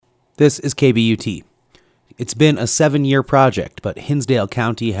This is KBUT. It's been a 7-year project, but Hinsdale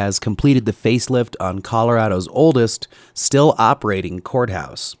County has completed the facelift on Colorado's oldest, still operating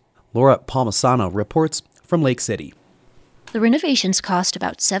courthouse. Laura Palmisano reports from Lake City. The renovations cost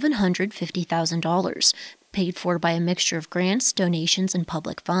about $750,000, paid for by a mixture of grants, donations, and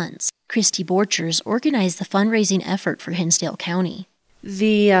public funds. Christy Borchers organized the fundraising effort for Hinsdale County.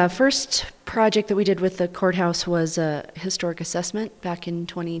 The first project that we did with the courthouse was a historic assessment back in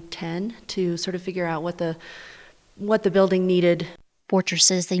 2010 to sort of figure out what the building needed. Borchers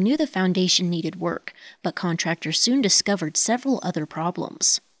says they knew the foundation needed work, but contractors soon discovered several other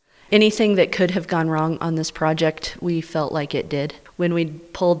problems. Anything that could have gone wrong on this project, we felt like it did. When we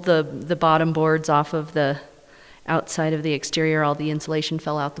pulled the bottom boards off of the outside of the exterior, all the insulation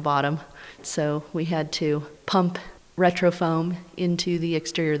fell out the bottom. So we had to pump retrofoam into the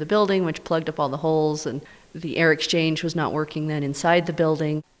exterior of the building, which plugged up all the holes, and the air exchange was not working then inside the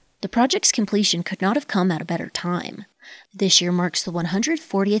building. The project's completion could not have come at a better time. This year marks the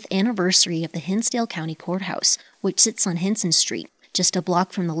 140th anniversary of the Hinsdale County Courthouse, which sits on Henson Street, just a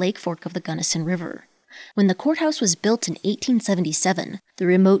block from the Lake Fork of the Gunnison River. When the courthouse was built in 1877, the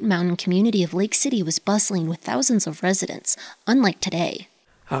remote mountain community of Lake City was bustling with thousands of residents, unlike today.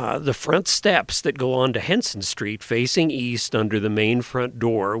 The front steps that go onto Henson Street facing east under the main front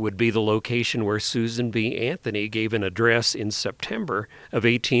door would be the location where Susan B. Anthony gave an address in September of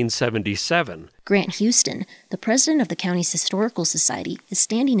 1877. Grant Houston, the president of the county's Historical Society, is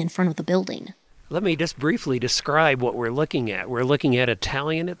standing in front of the building. Let me just briefly describe what we're looking at. We're looking at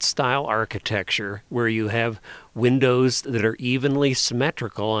Italianate-style architecture where you have windows that are evenly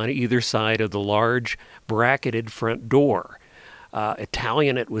symmetrical on either side of the large bracketed front door.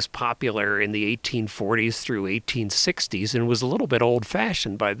 Italianate was popular in the 1840s through 1860s and was a little bit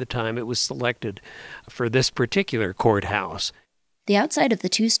old-fashioned by the time it was selected for this particular courthouse. The outside of the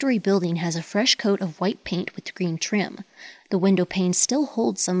 2-story building has a fresh coat of white paint with green trim. The window pane still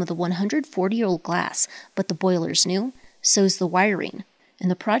holds some of the 140-year-old glass, but the boiler's new, so's the wiring,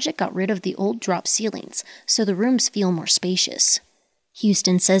 and the project got rid of the old drop ceilings, so the rooms feel more spacious.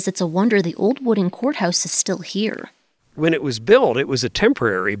 Houston says it's a wonder the old wooden courthouse is still here. When it was built, it was a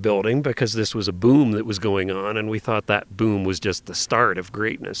temporary building because this was a boom that was going on, and we thought that boom was just the start of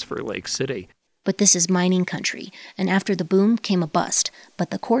greatness for Lake City. But this is mining country, and after the boom came a bust,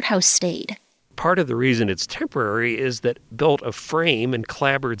 but the courthouse stayed. Part of the reason it's temporary is that built of frame and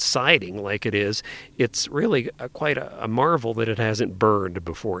clapboard siding like it is, it's really quite a marvel that it hasn't burned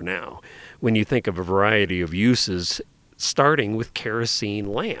before now, when you think of a variety of uses, starting with kerosene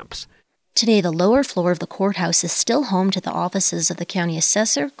lamps. Today, the lower floor of the courthouse is still home to the offices of the county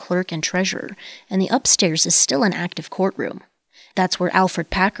assessor, clerk, and treasurer, and the upstairs is still an active courtroom. That's where Alfred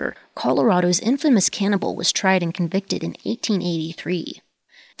Packer, Colorado's infamous cannibal, was tried and convicted in 1883.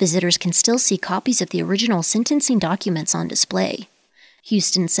 Visitors can still see copies of the original sentencing documents on display.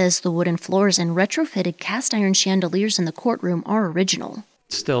 Houston says the wooden floors and retrofitted cast iron chandeliers in the courtroom are original.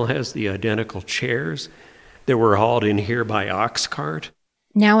 It still has the identical chairs that were hauled in here by ox cart.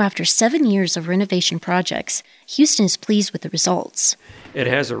 Now, after 7 years of renovation projects, Houston is pleased with the results. It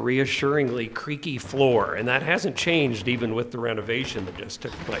has a reassuringly creaky floor, and that hasn't changed even with the renovation that just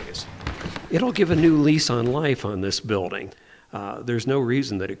took place. It'll give a new lease on life on this building. There's no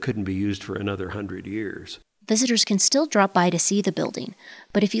reason that it couldn't be used for another 100 years. Visitors can still drop by to see the building,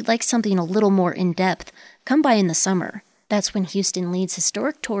 but if you'd like something a little more in-depth, come by in the summer. That's when Houston leads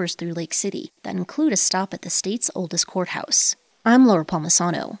historic tours through Lake City that include a stop at the state's oldest courthouse. I'm Laura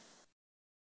Palmisano.